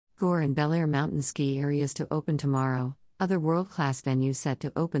Gore and Bel Air mountain ski areas to open tomorrow, other world-class venues set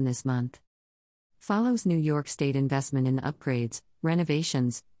to open this month. Follows New York State investment in upgrades,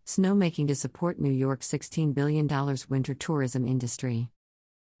 renovations, snowmaking to support New York's $16 billion winter tourism industry.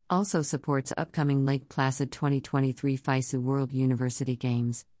 Also supports upcoming Lake Placid 2023 FISU World University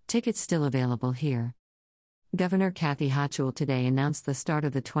Games, tickets still available here. Governor Kathy Hochul today announced the start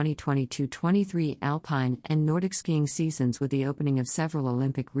of the 2022-23 Alpine and Nordic skiing seasons with the opening of several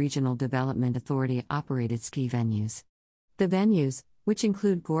Olympic Regional Development Authority-operated ski venues. The venues, which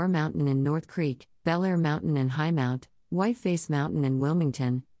include Gore Mountain in North Creek, Bel Air Mountain in Highmount, Whiteface Mountain in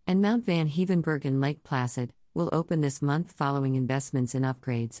Wilmington, and Mount Van Heevenberg in Lake Placid, will open this month following investments in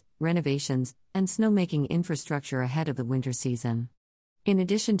upgrades, renovations, and snowmaking infrastructure ahead of the winter season. In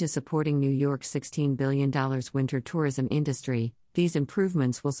addition to supporting New York's $16 billion winter tourism industry, these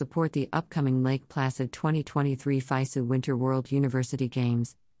improvements will support the upcoming Lake Placid 2023 FISU Winter World University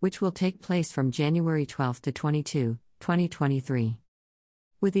Games, which will take place from January 12 to 22, 2023.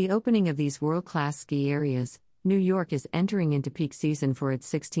 With the opening of these world-class ski areas, New York is entering into peak season for its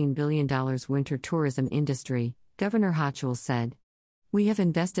 $16 billion winter tourism industry, Governor Hochul said. We have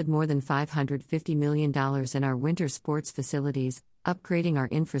invested more than $550 million in our winter sports facilities, upgrading our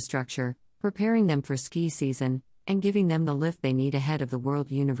infrastructure, preparing them for ski season, and giving them the lift they need ahead of the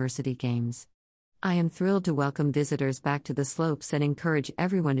World University Games. I am thrilled to welcome visitors back to the slopes and encourage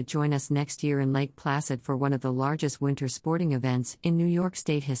everyone to join us next year in Lake Placid for one of the largest winter sporting events in New York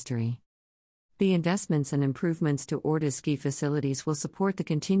State history. The investments and improvements to ORDA's ski facilities will support the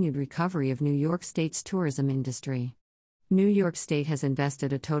continued recovery of New York State's tourism industry. New York State has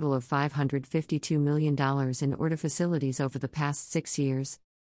invested a total of $552 million in ORDA facilities over the past 6 years.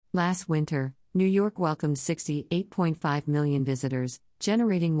 Last winter, New York welcomed 68.5 million visitors,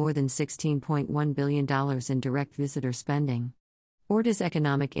 generating more than $16.1 billion in direct visitor spending. ORDA's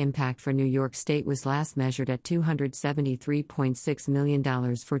economic impact for New York State was last measured at $273.6 million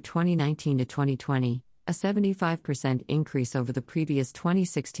for 2019 to 2020, a 75% increase over the previous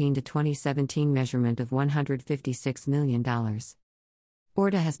 2016 to 2017 measurement of $156 million.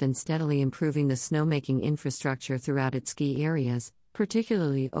 ORDA has been steadily improving the snowmaking infrastructure throughout its ski areas,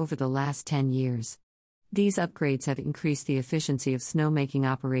 particularly over the last 10 years. These upgrades have increased the efficiency of snowmaking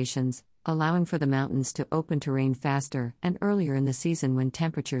operations, allowing for the mountains to open terrain faster and earlier in the season when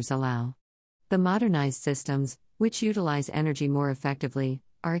temperatures allow. The modernized systems, which utilize energy more effectively,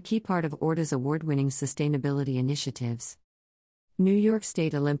 are a key part of ORDA's award-winning sustainability initiatives. New York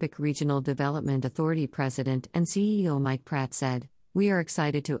State Olympic Regional Development Authority President and CEO Mike Pratt said, "We are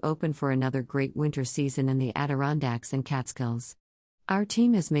excited to open for another great winter season in the Adirondacks and Catskills. Our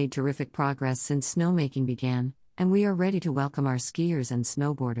team has made terrific progress since snowmaking began, and we are ready to welcome our skiers and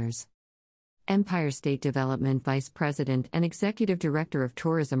snowboarders." Empire State Development Vice President and Executive Director of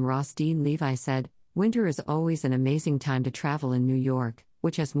Tourism Ross Dean Levi said, "Winter is always an amazing time to travel in New York,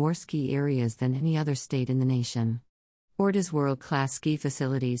 which has more ski areas than any other state in the nation." ORDA's world-class ski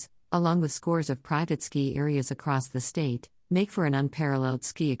facilities, along with scores of private ski areas across the state, make for an unparalleled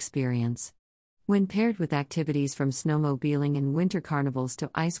ski experience. When paired with activities from snowmobiling and winter carnivals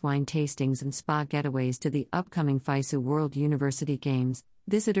to ice wine tastings and spa getaways to the upcoming FISU World University Games,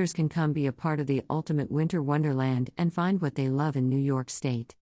 visitors can come be a part of the ultimate winter wonderland and find what they love in New York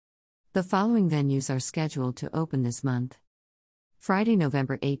State. The following venues are scheduled to open this month. Friday,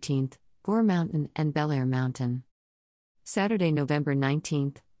 November 18th, Gore Mountain and Bel Air Mountain. Saturday, November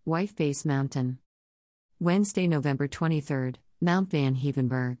 19th, Whiteface Mountain. Wednesday, November 23rd, Mount Van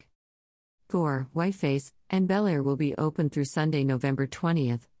Heevenberg. Gore, Whiteface, and Bel Air will be open through Sunday, November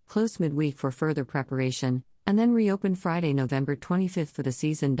 20th, closed midweek for further preparation, and then reopen Friday, November 25th for the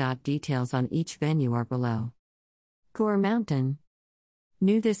season. Details on each venue are below. Gore Mountain.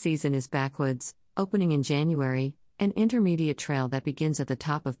 New this season is Backwoods, opening in January, an intermediate trail that begins at the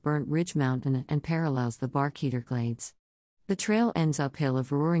top of Burnt Ridge Mountain and parallels the Barkeeter Glades. The trail ends uphill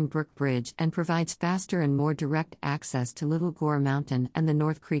of Roaring Brook Bridge and provides faster and more direct access to Little Gore Mountain and the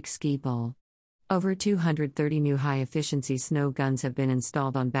North Creek Ski Bowl. Over 230 new high-efficiency snow guns have been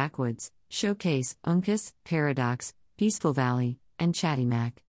installed on Backwoods, Showcase, Uncas, Paradox, Peaceful Valley, and Chatty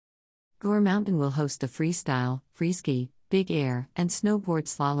Mac. Gore Mountain will host the freestyle, freeski, big air, and snowboard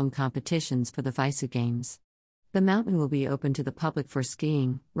slalom competitions for the FISU Games. The mountain will be open to the public for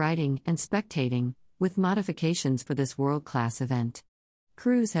skiing, riding, and spectating, with modifications for this world-class event.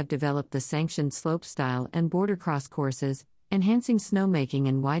 Crews have developed the sanctioned slopestyle and border cross courses, enhancing snowmaking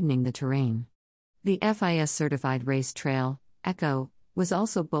and widening the terrain. The FIS-certified race trail, Echo, was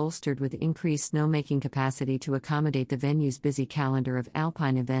also bolstered with increased snowmaking capacity to accommodate the venue's busy calendar of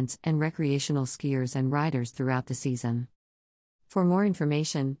alpine events and recreational skiers and riders throughout the season. For more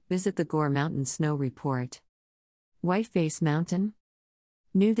information, visit the Gore Mountain Snow Report. Whiteface Mountain?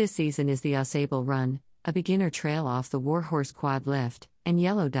 New this season is the Ausable Run, a beginner trail off the Warhorse Quad Lift, and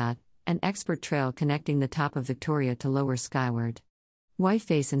Yellow Dot, an expert trail connecting the top of Victoria to Lower Skyward.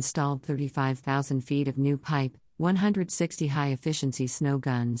 Whiteface installed 35,000 feet of new pipe, 160 high-efficiency snow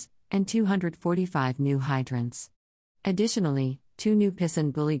guns, and 245 new hydrants. Additionally, 2 new Piss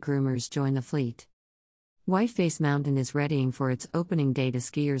and Bully groomers join the fleet. Whiteface Mountain is readying for its opening day to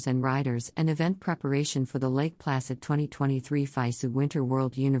skiers and riders and event preparation for the Lake Placid 2023 FISU Winter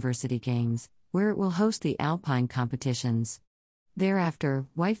World University Games, where it will host the Alpine competitions. Thereafter,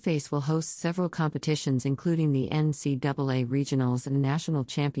 Whiteface will host several competitions including the NCAA Regionals and National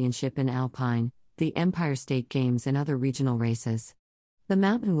Championship in Alpine, the Empire State Games and other regional races. The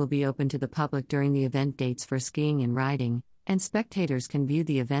mountain will be open to the public during the event dates for skiing and riding, and spectators can view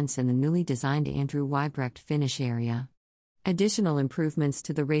the events in the newly designed Andrew Weibrecht finish area. Additional improvements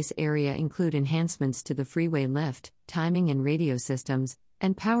to the race area include enhancements to the freeway lift, timing and radio systems,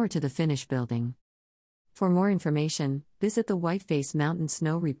 and power to the finish building. For more information, visit the Whiteface Mountain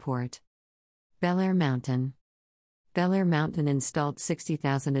Snow Report. Bellaire Mountain. Bellaire Mountain installed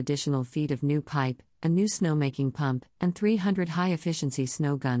 60,000 additional feet of new pipe, a new snowmaking pump, and 300 high-efficiency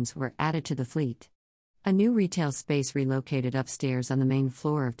snow guns were added to the fleet. A new retail space relocated upstairs on the main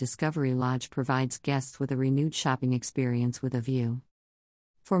floor of Discovery Lodge provides guests with a renewed shopping experience with a view.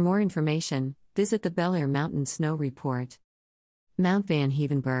 For more information, visit the Bellaire Mountain Snow Report. Mount Van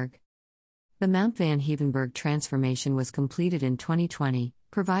Heevenberg. The Mount Van Heevenberg transformation was completed in 2020,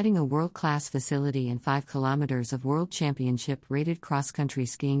 providing a world-class facility and 5 kilometers of World Championship-rated cross-country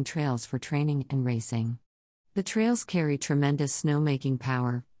skiing trails for training and racing. The trails carry tremendous snowmaking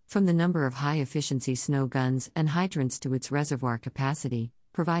power, from the number of high-efficiency snow guns and hydrants to its reservoir capacity,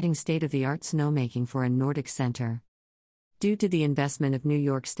 providing state-of-the-art snowmaking for a Nordic center. Due to the investment of New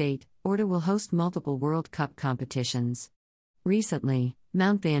York State, ORTA will host multiple World Cup competitions. Recently,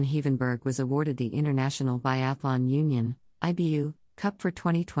 Mount Van Heevenberg was awarded the International Biathlon Union (IBU) Cup for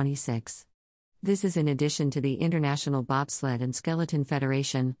 2026. This is in addition to the International Bobsled and Skeleton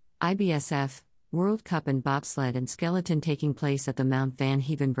Federation (IBSF) World Cup in Bobsled and Skeleton taking place at the Mount Van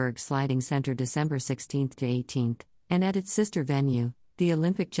Heevenberg Sliding Center December 16 to 18, and at its sister venue, the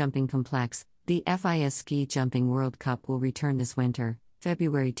Olympic Jumping Complex. The FIS Ski Jumping World Cup will return this winter,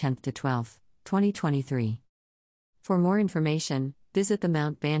 February 10 to 12, 2023. For more information, visit the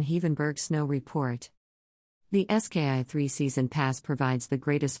Mount Van Heevenberg Snow Report. The SKI 3 Season Pass provides the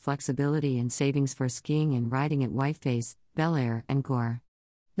greatest flexibility and savings for skiing and riding at Whiteface, Bellaire, and Gore.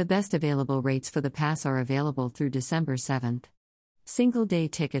 The best available rates for the pass are available through December 7. Single-day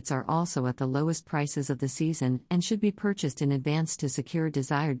tickets are also at the lowest prices of the season and should be purchased in advance to secure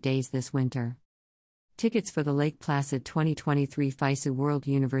desired days this winter. Tickets for the Lake Placid 2023 FISU World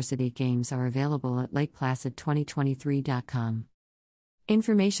University Games are available at lakeplacid2023.com.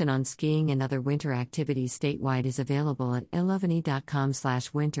 Information on skiing and other winter activities statewide is available at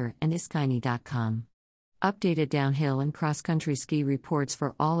ilovany.com/winter and iskiny.com. Updated downhill and cross-country ski reports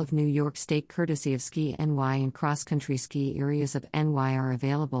for all of New York State courtesy of Ski NY and cross-country ski areas of NY are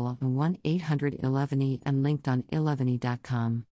available on 1-800-ILOVANY and linked on ilovany.com.